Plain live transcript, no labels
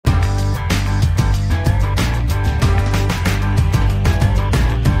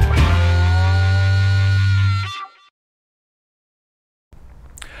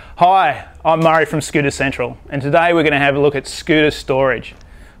Hi, I'm Murray from Scooter Central, and today we're going to have a look at scooter storage.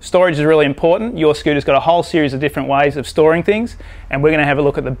 Storage is really important. Your scooter's got a whole series of different ways of storing things, and we're going to have a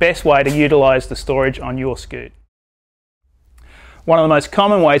look at the best way to utilise the storage on your scoot. One of the most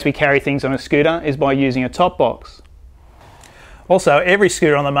common ways we carry things on a scooter is by using a top box. Also, every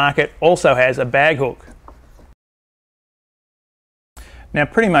scooter on the market also has a bag hook. Now,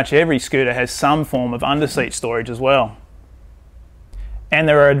 pretty much every scooter has some form of underseat storage as well. And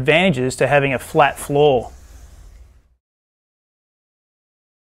there are advantages to having a flat floor.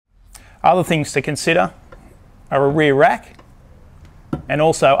 Other things to consider are a rear rack and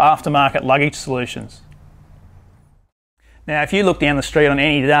also aftermarket luggage solutions. Now, if you look down the street on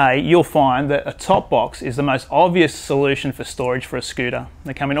any day, you'll find that a top box is the most obvious solution for storage for a scooter.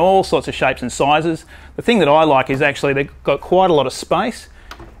 They come in all sorts of shapes and sizes. The thing that I like is actually they've got quite a lot of space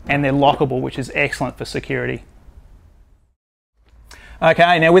and they're lockable, which is excellent for security.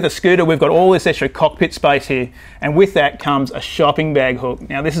 Okay, now with a scooter we've got all this extra cockpit space here, and with that comes a shopping bag hook.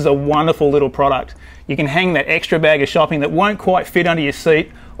 Now this is a wonderful little product. You can hang that extra bag of shopping that won't quite fit under your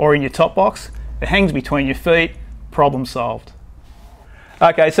seat or in your top box. It hangs between your feet, problem solved.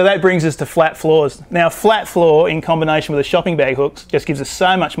 Okay, so that brings us to flat floors. Now flat floor in combination with the shopping bag hooks just gives us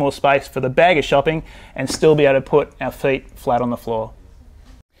so much more space for the bag of shopping and still be able to put our feet flat on the floor.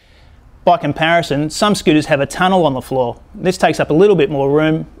 By comparison, some scooters have a tunnel on the floor. This takes up a little bit more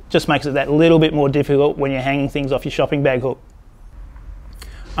room, just makes it that little bit more difficult when you're hanging things off your shopping bag hook.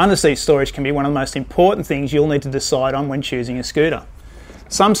 Underseat storage can be one of the most important things you'll need to decide on when choosing a scooter.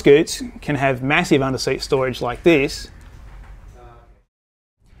 Some scoots can have massive underseat storage like this,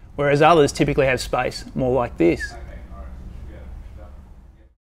 whereas others typically have space more like this.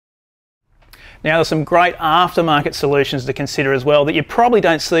 Now there's some great aftermarket solutions to consider as well that you probably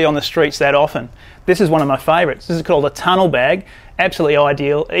don't see on the streets that often. This is one of my favourites. This is called a tunnel bag. Absolutely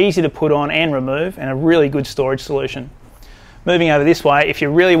ideal, easy to put on and remove, and a really good storage solution. Moving over this way, if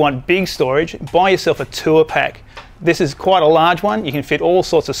you really want big storage, buy yourself a tour pack. This is quite a large one. You can fit all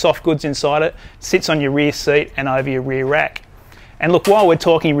sorts of soft goods inside it. It sits on your rear seat and over your rear rack. And look, while we're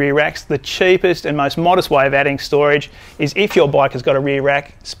talking rear racks, the cheapest and most modest way of adding storage is if your bike has got a rear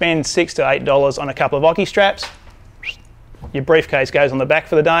rack, spend $6 to $8 on a couple of Oki straps. Your briefcase goes on the back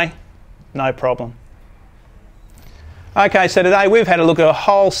for the day, no problem. Okay, so today we've had a look at a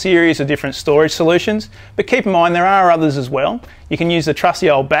whole series of different storage solutions, but keep in mind there are others as well. You can use the trusty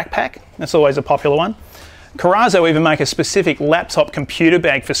old backpack, that's always a popular one. Carazo even make a specific laptop computer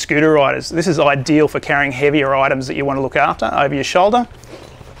bag for scooter riders. This is ideal for carrying heavier items that you want to look after over your shoulder.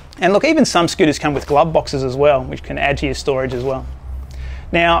 And look, even some scooters come with glove boxes as well, which can add to your storage as well.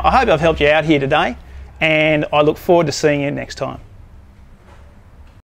 Now, I hope I've helped you out here today, and I look forward to seeing you next time.